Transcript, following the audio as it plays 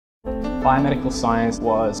Biomedical science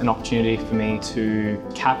was an opportunity for me to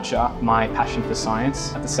capture my passion for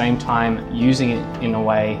science, at the same time using it in a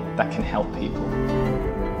way that can help people.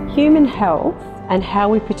 Human health and how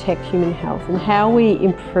we protect human health and how we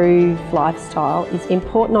improve lifestyle is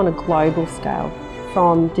important on a global scale.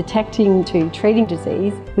 From detecting to treating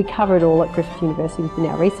disease, we cover it all at Griffith University within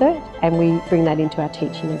our research, and we bring that into our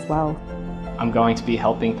teaching as well. I'm going to be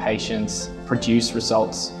helping patients produce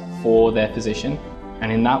results for their physician,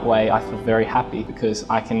 and in that way I feel very happy because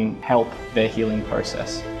I can help their healing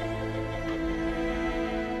process.